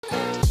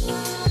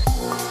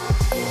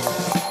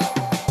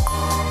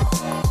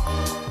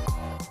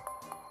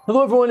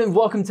Hello, everyone, and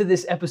welcome to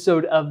this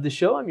episode of the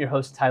show. I'm your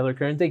host, Tyler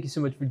Kern. Thank you so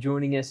much for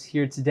joining us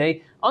here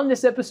today. On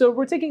this episode,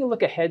 we're taking a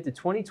look ahead to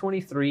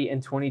 2023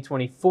 and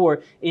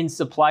 2024 in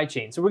supply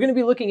chain. So we're going to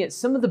be looking at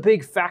some of the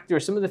big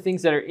factors, some of the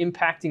things that are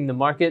impacting the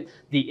market,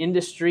 the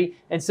industry,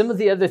 and some of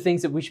the other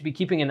things that we should be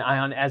keeping an eye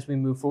on as we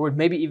move forward,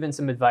 maybe even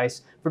some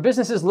advice for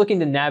businesses looking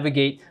to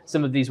navigate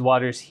some of these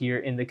waters here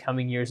in the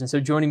coming years. And so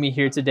joining me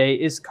here today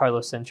is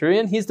Carlos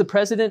Centurion. He's the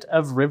president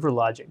of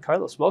RiverLogic.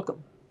 Carlos,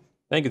 welcome.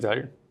 Thank you,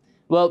 Tyler.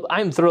 Well,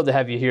 I'm thrilled to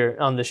have you here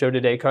on the show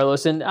today,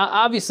 Carlos. And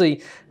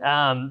obviously,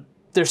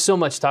 there's so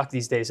much talk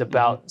these days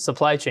about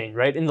supply chain,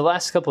 right? In the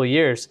last couple of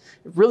years,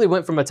 it really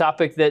went from a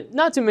topic that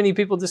not too many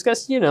people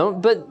discussed,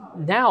 but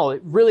now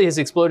it really has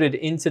exploded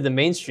into the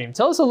mainstream.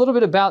 Tell us a little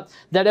bit about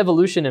that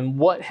evolution and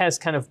what has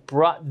kind of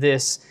brought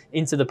this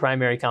into the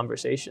primary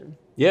conversation.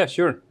 Yeah,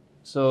 sure.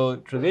 So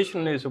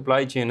traditionally,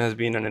 supply chain has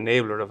been an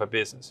enabler of a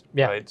business,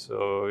 right?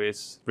 So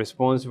it's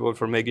responsible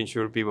for making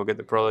sure people get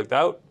the product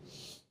out.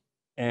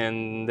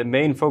 And the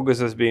main focus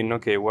has been,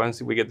 okay,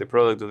 once we get the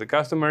product to the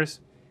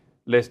customers,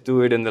 let's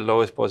do it in the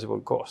lowest possible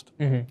cost.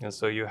 And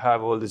so you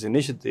have all these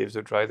initiatives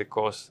to try the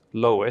cost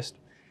lowest.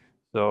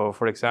 So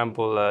for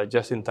example,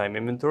 just-in-time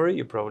inventory,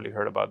 you probably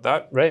heard about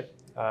that. Right.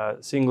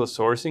 Single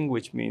sourcing,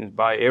 which means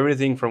buy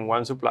everything from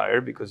one supplier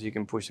because you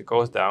can push the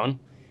cost down,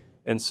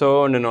 and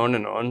so on and on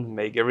and on.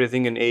 Make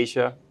everything in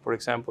Asia, for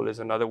example, is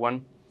another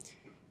one.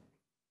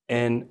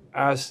 And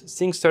as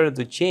things started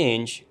to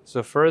change,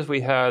 so first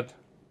we had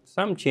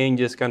some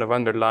changes kind of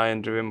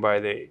underlying, driven by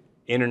the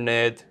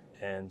internet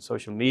and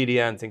social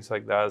media and things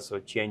like that. So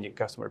changing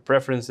customer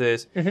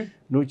preferences,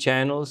 new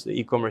channels, the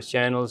e-commerce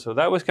channels. So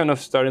that was kind of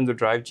starting to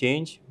drive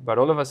change. But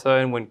all of a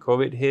sudden, when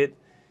COVID hit,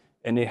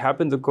 and it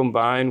happened to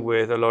combine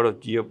with a lot of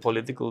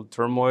geopolitical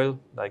turmoil,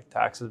 like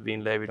taxes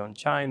being levied on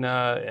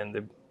China and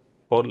the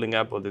bottling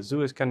up of the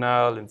Suez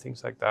Canal and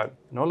things like that.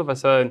 And all of a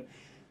sudden,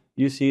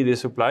 you see the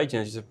supply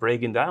chains just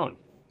breaking down.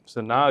 So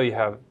now you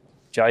have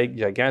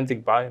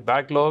gigantic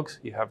backlogs,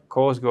 you have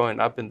costs going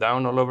up and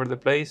down all over the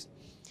place.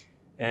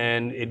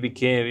 And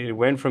it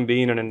went from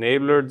being an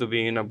enabler to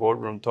being a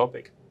boardroom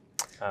topic.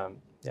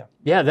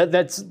 Yeah,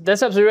 that's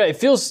absolutely right. It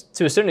feels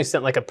to a certain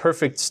extent like a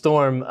perfect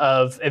storm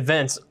of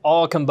events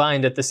all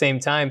combined at the same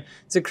time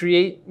to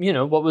create,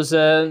 what was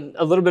a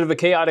little bit of a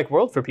chaotic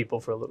world for people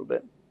for a little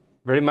bit.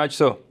 Very much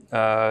so.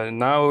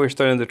 Now we're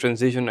starting to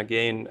transition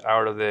again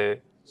out of the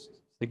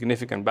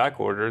significant back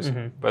orders,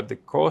 but the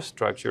cost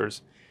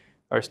structures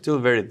are still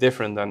very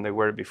different than they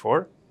were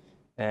before.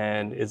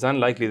 And it's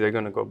unlikely they're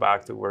going to go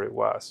back to where it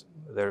was.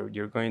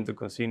 You're going to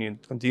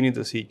continue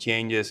to see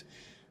changes,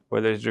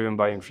 whether it's driven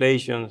by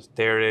inflation,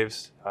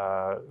 tariffs,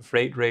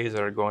 freight rates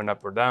that are going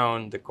up or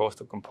down, the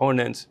cost of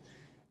components.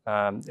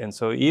 And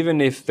so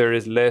even if there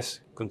is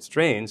less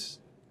constraints,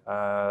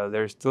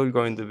 there's still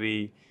going to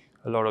be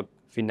a lot of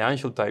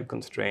financial type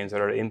constraints that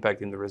are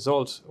impacting the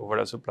results of what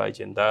a supply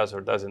chain does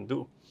or doesn't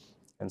do.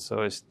 And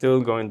so it's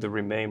still going to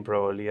remain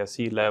probably a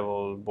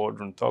C-level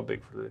boardroom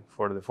topic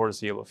for the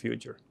foreseeable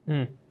future.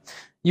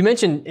 You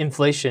mentioned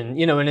inflation,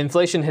 and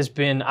inflation has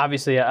been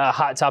obviously a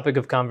hot topic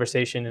of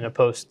conversation in a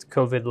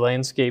post-COVID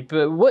landscape.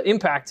 But what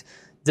impact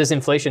does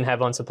inflation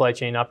have on supply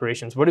chain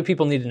operations? What do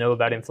people need to know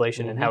about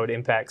inflation and how it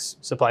impacts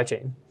supply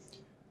chain?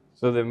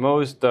 So the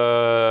most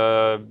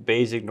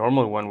basic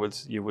normal one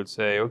you would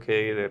say,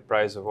 okay, the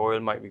price of oil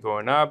might be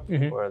going up,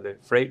 or the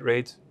freight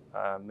rates,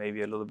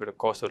 maybe a little bit of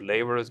cost of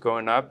labor is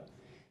going up.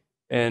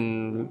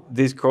 And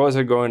these costs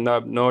are going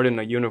up not in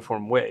a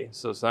uniform way.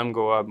 So some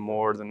go up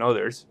more than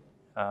others.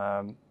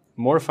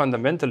 More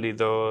fundamentally,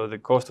 though, the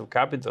cost of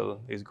capital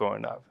is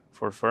going up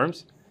for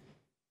firms.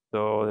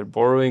 So their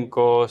borrowing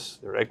costs,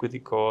 their equity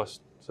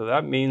costs. So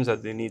that means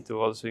that they need to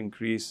also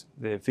increase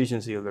the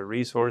efficiency of their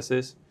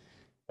resources.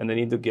 And they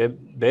need to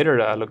get better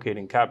at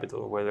allocating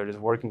capital, whether it's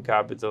working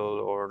capital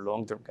or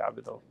long-term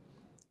capital.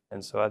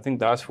 And so I think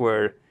that's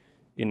where,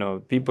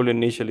 people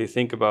initially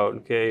think about,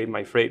 okay,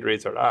 my freight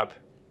rates are up.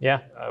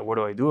 Yeah. What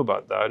do I do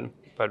about that?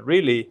 But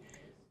really,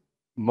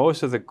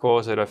 most of the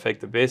costs that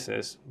affect the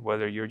business,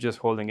 whether you're just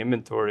holding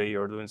inventory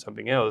or doing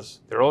something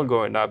else, they're all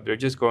going up. They're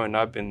just going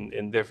up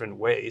in different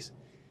ways.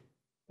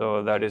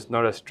 So that is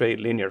not a straight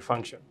linear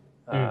function.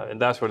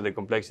 And that's where the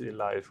complexity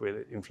lies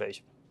with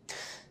inflation.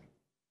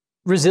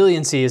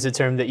 Resiliency is a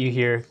term that you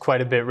hear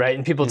quite a bit, right?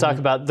 And people talk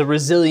about the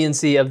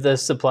resiliency of the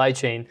supply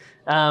chain.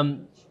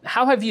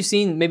 How have you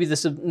seen maybe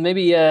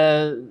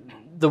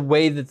the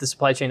way that the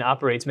supply chain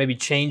operates maybe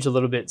change a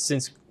little bit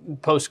since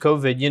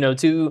post-COVID,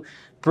 to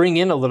bring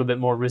in a little bit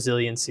more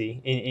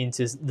resiliency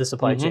into the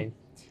supply chain?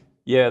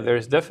 Yeah,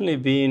 there's definitely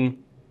been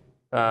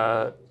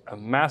a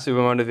massive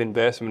amount of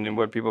investment in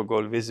what people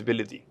call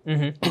visibility.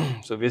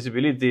 So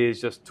visibility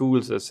is just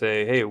tools that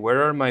say, hey,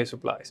 where are my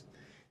supplies?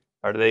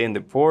 Are they in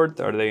the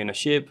port? Are they in a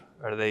ship?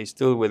 Are they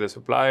still with a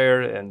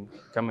supplier and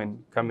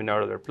coming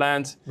out of their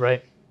plants?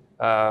 Right.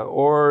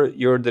 Or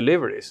your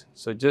deliveries.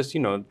 So just,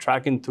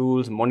 tracking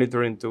tools,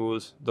 monitoring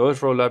tools, those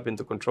roll up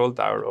into control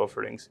tower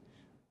offerings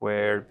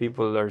where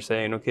people are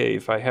saying, okay,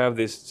 if I have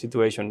this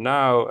situation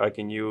now, I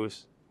can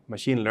use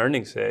machine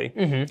learning,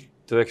 say,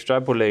 to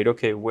extrapolate,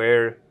 okay,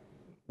 where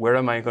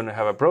am I going to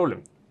have a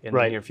problem in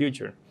the near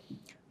future?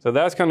 So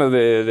that's kind of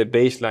the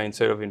baseline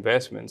set of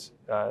investments.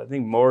 I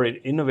think more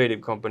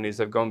innovative companies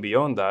have gone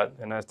beyond that,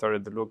 and I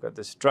started to look at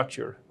the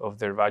structure of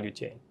their value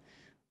chain.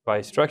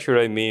 By structure,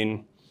 I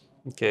mean,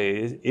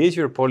 okay, is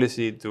your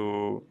policy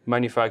to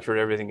manufacture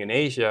everything in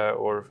Asia,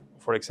 or,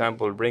 for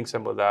example, bring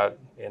some of that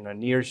in a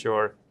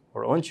nearshore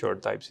or onshore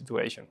type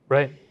situation?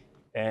 Right.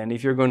 And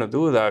if you're going to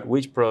do that,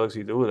 which products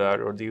you do that,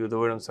 or do you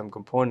do it on some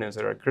components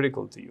that are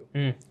critical to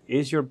you?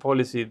 Is your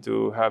policy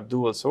to have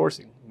dual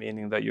sourcing,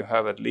 meaning that you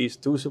have at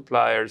least 2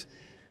 suppliers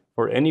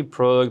for any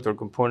product or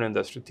component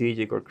that's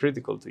strategic or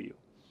critical to you?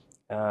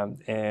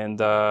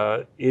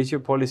 Is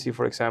your policy,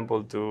 for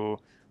example, to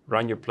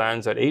run your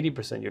plants at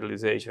 80%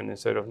 utilization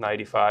instead of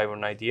 95 or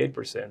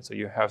 98%, so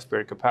you have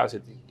spare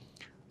capacity?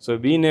 So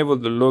being able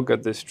to look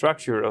at the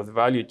structure of the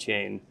value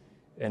chain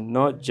and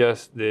not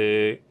just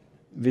the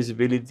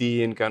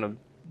visibility and kind of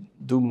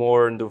do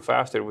more and do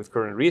faster with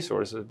current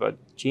resources, but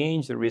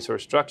change the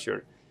resource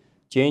structure,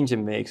 change the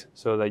mix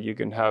so that you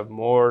can have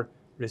more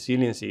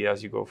resiliency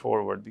as you go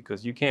forward,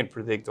 because you can't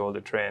predict all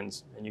the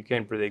trends and you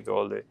can't predict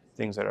all the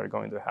things that are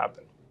going to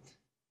happen.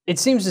 It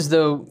seems as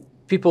though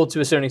people, to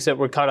a certain extent,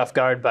 were caught off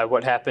guard by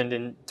what happened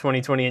in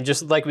 2020. And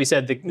just like we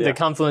said, the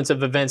confluence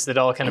of events that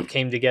all kind of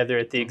came together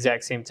at the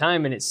exact same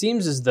time. And it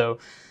seems as though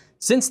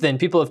since then,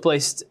 people have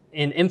placed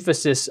an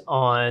emphasis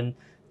on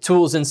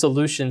tools and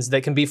solutions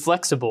that can be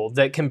flexible,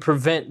 that can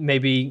prevent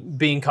maybe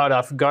being caught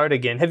off guard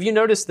again. Have you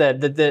noticed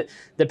that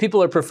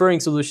people are preferring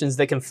solutions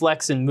that can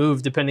flex and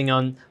move depending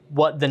on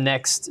what the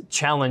next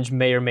challenge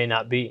may or may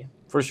not be?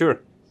 For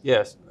sure,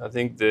 yes. I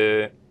think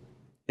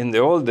in the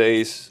old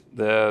days,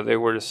 there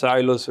were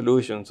silo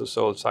solutions to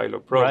solve silo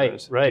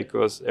problems,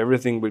 because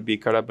everything would be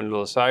cut up in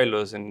little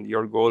silos, and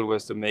your goal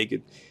was to make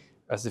it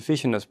as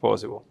efficient as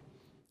possible.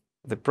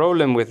 The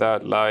problem with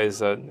that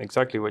lies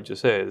exactly what you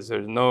said, is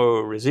there's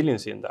no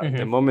resiliency in that.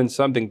 The moment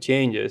something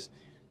changes,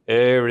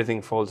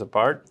 everything falls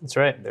apart. That's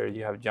right. There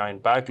you have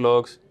giant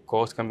backlogs,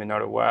 costs coming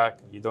out of whack.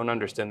 You don't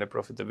understand the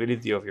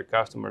profitability of your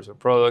customers or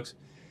products.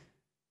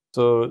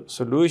 So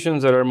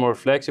solutions that are more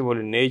flexible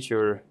in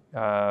nature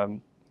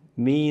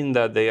mean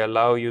that they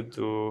allow you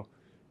to,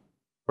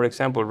 for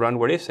example, run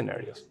what-if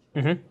scenarios.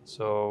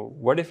 So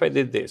what if I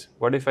did this?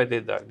 What if I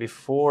did that?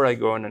 Before I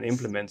go on and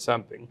implement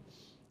something.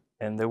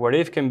 And the what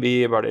if can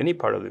be about any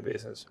part of the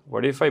business.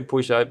 What if I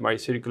push out my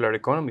circular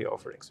economy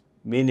offerings?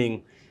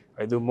 Meaning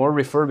I do more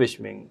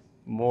refurbishment,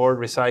 more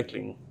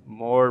recycling,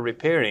 more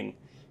repairing.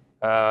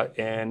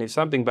 And if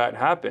something bad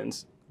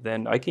happens,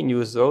 then I can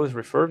use those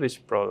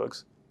refurbished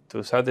products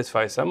to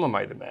satisfy some of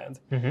my demand,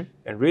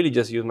 and really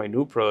just use my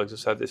new products to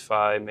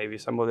satisfy maybe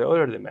some of the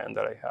other demand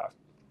that I have.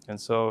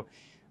 And so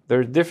there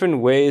are different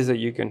ways that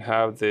you can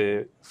have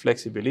the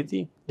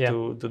flexibility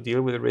to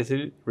deal with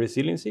the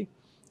resiliency.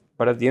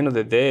 But at the end of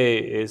the day,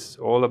 it's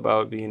all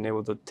about being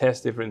able to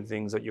test different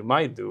things that you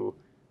might do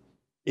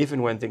if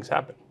and when things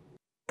happen.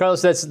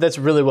 Carlos, that's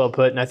really well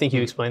put, and I think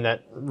you explained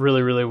that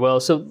really, really well.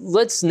 So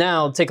let's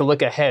now take a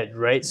look ahead,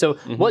 right? So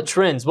what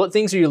trends, what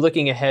things are you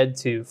looking ahead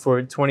to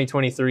for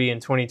 2023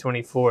 and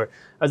 2024?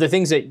 Are there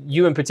things that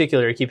you in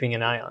particular are keeping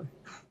an eye on?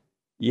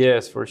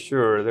 Yes, for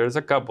sure. There's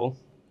a couple.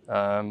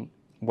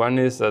 One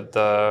is that,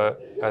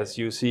 as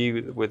you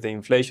see with the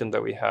inflation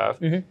that we have,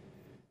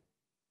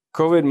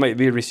 COVID might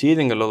be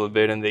receding a little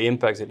bit and the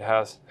impacts it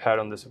has had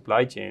on the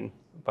supply chain,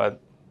 but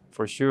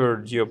for sure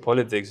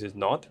geopolitics is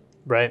not.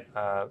 Right.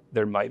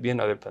 There might be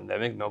another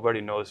pandemic.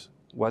 Nobody knows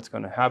what's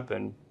going to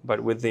happen.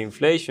 But with the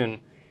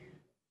inflation,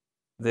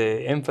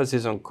 the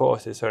emphasis on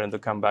cost is starting to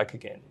come back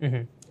again.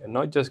 And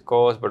not just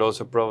cost, but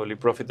also probably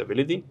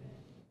profitability.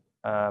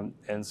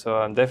 And so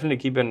I'm definitely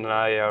keeping an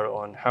eye out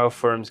on how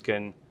firms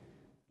can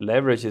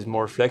leverage these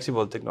more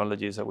flexible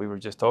technologies that we were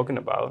just talking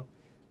about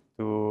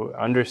to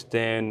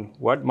understand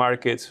what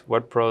markets,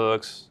 what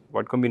products,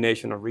 what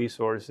combination of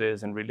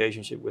resources and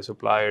relationship with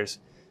suppliers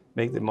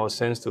make the most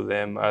sense to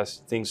them as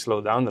things slow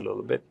down a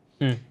little bit.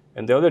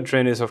 And the other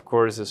trend is, of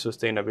course, the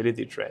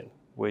sustainability trend,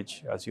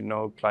 which, as you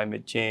know,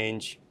 climate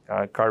change,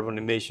 carbon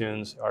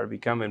emissions are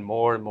becoming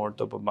more and more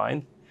top of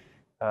mind.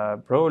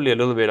 Probably a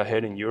little bit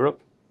ahead in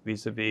Europe,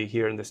 vis-a-vis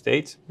here in the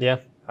States.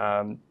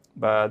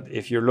 But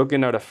if you're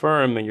looking at a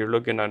firm and you're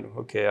looking at,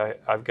 okay,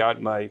 I've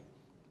got my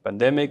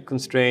pandemic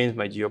constraints,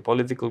 my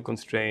geopolitical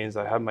constraints,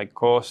 I have my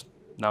cost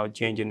now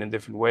changing in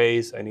different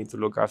ways, I need to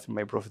look after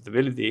my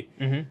profitability.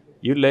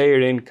 You layer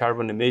in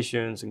carbon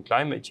emissions and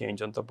climate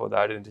change on top of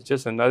that, and it's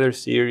just another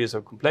series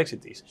of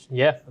complexities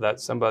that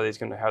somebody's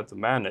going to have to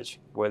manage,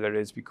 whether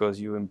it's because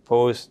you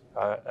impose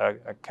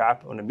a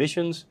cap on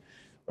emissions,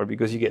 or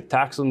because you get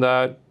taxed on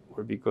that,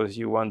 or because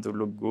you want to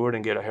look good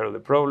and get ahead of the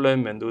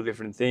problem and do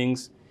different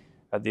things.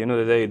 At the end of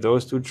the day,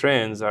 those two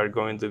trends are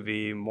going to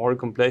be more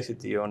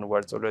complexity on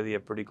what's already a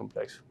pretty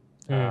complex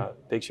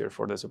picture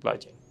for the supply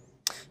chain.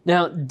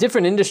 Now,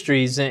 different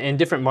industries and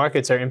different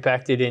markets are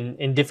impacted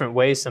in different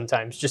ways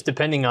sometimes, just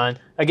depending on,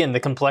 again, the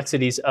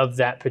complexities of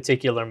that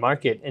particular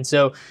market. And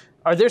so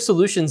are there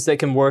solutions that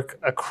can work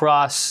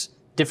across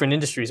different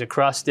industries,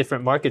 across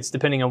different markets,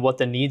 depending on what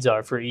the needs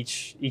are for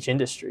each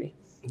industry.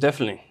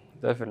 Definitely.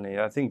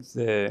 I think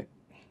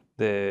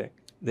the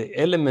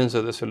elements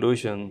of the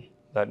solution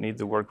that need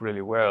to work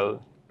really well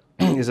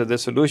is that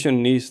the solution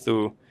needs to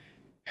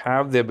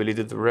have the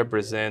ability to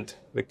represent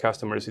the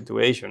customer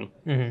situation.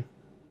 Mm-hmm.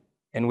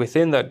 And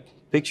within that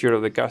picture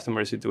of the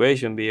customer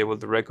situation, be able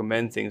to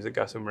recommend things the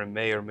customer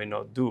may or may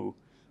not do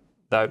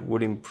that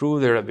would improve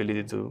their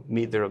ability to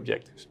meet their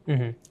objectives.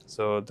 Mm-hmm.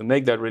 So to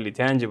make that really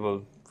tangible,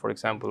 for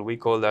example, we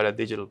call that a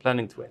digital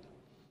planning twin.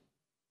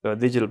 So a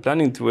digital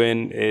planning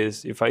twin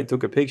is if I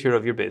took a picture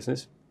of your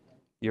business,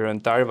 your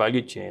entire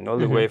value chain, all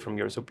the way from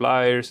your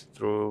suppliers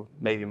through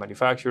maybe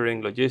manufacturing,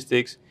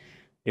 logistics,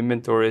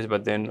 inventories,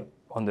 but then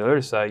on the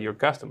other side, your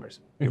customers,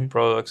 your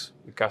products,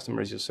 the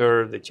customers you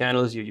serve, the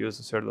channels you use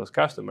to serve those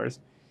customers,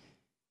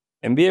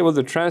 and be able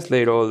to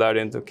translate all that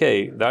into,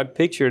 okay, that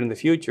picture in the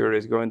future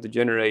is going to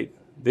generate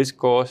this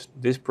cost,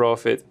 this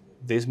profit,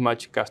 this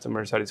much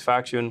customer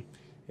satisfaction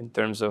in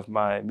terms of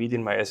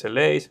meeting my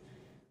SLAs,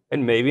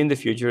 and maybe in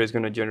the future it's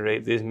going to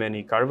generate this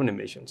many carbon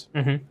emissions.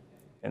 Mm-hmm.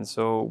 And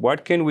so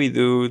what can we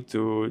do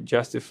to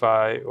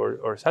justify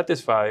or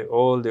satisfy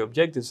all the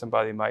objectives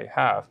somebody might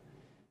have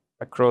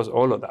across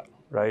all of that,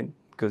 right?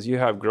 Because you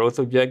have growth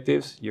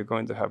objectives, you're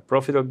going to have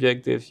profit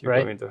objectives,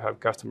 you're going to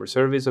have customer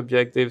service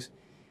objectives.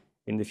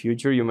 In the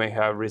future, you may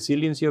have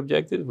resiliency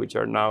objectives, which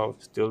are now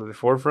still at the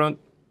forefront,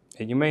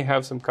 and you may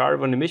have some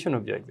carbon emission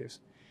objectives.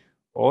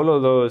 All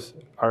of those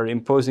are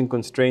imposing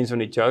constraints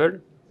on each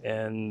other,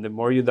 and the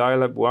more you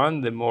dial up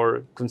one, the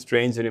more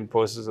constraints it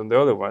imposes on the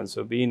other one.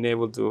 So being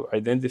able to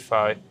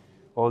identify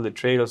all the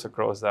trade-offs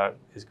across that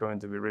is going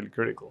to be really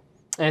critical.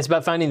 And it's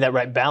about finding that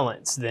right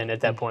balance then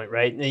at that point,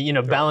 right? You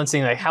know,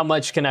 balancing like how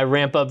much can I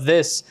ramp up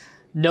this,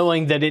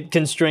 knowing that it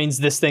constrains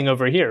this thing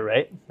over here,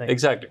 right? Like,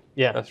 exactly.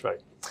 Yeah. That's right.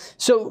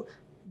 So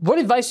what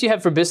advice do you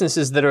have for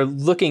businesses that are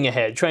looking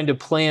ahead, trying to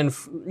plan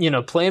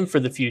for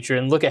the future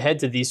and look ahead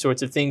to these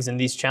sorts of things and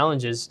these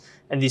challenges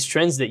and these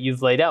trends that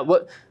you've laid out?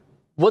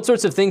 What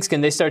sorts of things can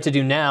they start to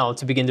do now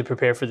to begin to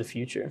prepare for the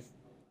future?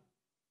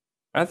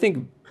 I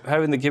think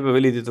having the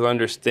capability to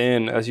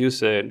understand, as you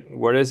said,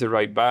 what is the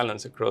right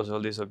balance across all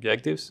these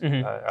objectives.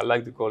 I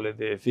like to call it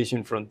the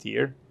efficient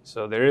frontier.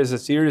 So there is a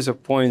series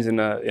of points in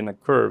a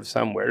curve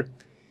somewhere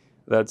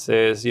that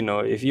says, you know,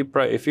 if you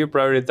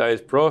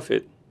prioritize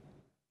profit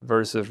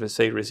versus, let's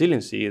say,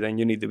 resiliency, then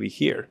you need to be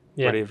here.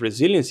 Yeah. But if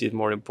resiliency is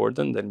more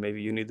important, then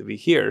maybe you need to be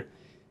here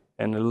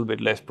and a little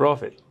bit less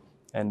profit,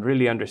 and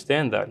really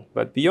understand that.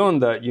 But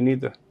beyond that, you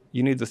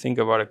need to think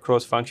about a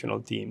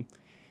cross-functional team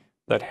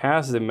that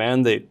has the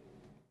mandate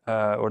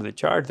or the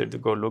charter to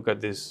go look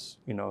at this,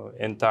 you know,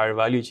 entire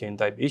value chain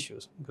type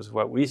issues. Because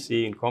what we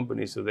see in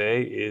companies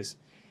today is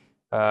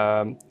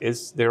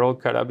they're all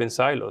cut up in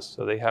silos.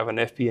 So they have an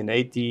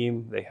FP&A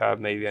team, they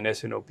have maybe an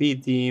S&OP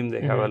team,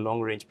 they have a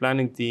long-range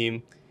planning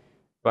team.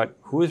 But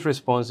who is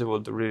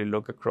responsible to really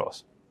look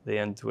across the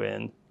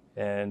end-to-end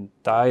and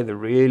tie the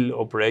real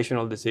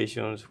operational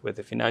decisions with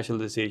the financial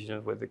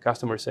decisions, with the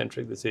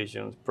customer-centric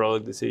decisions,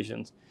 product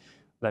decisions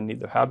that need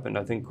to happen?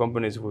 I think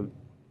companies would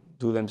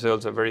do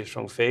themselves a very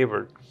strong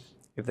favor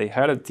if they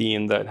had a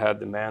team that had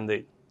the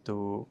mandate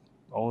to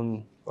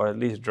own or at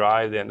least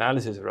drive the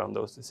analysis around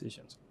those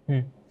decisions.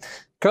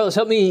 Carlos,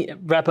 help me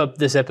wrap up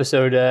this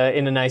episode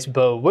in a nice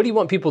bow. What do you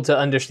want people to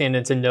understand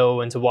and to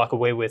know and to walk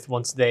away with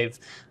once they've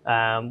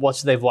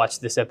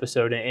watched this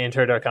episode and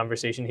heard our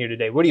conversation here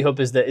today? What do you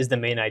hope is the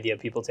main idea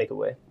people take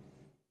away?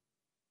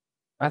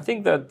 I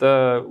think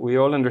that we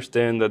all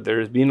understand that there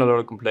has been a lot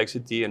of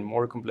complexity and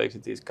more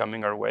complexity is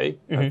coming our way.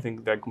 I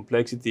think that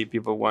complexity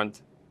people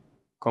want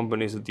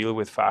companies to deal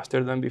with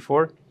faster than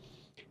before.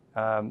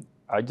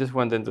 I just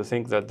want them to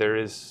think that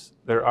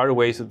there are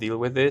ways to deal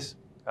with this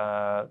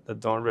that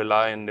don't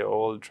rely on the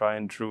old try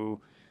and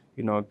true,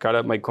 you know, cut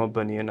up my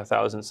company in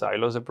 1,000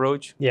 silos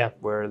approach. Yeah.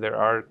 Where there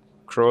are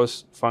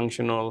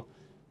cross-functional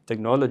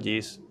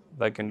technologies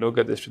that can look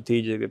at the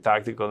strategic, the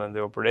tactical, and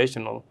the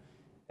operational,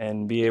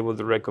 and be able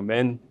to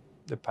recommend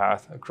the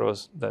path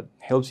across that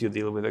helps you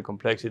deal with the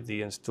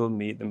complexity and still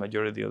meet the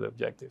majority of the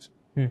objectives.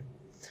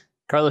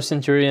 Carlos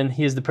Centurion,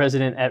 he is the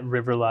president at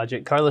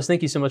RiverLogic. Carlos,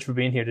 thank you so much for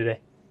being here today.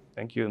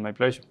 Thank you, my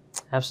pleasure.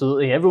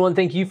 Absolutely. Everyone,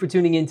 thank you for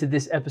tuning in to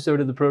this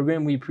episode of the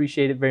program. We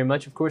appreciate it very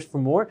much. Of course,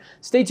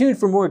 stay tuned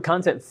for more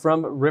content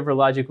from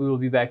RiverLogic. We will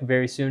be back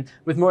very soon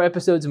with more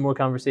episodes and more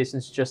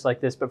conversations just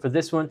like this. But for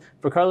this one,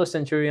 for Carlos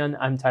Centurion,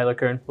 I'm Tyler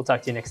Kern. We'll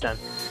talk to you next time.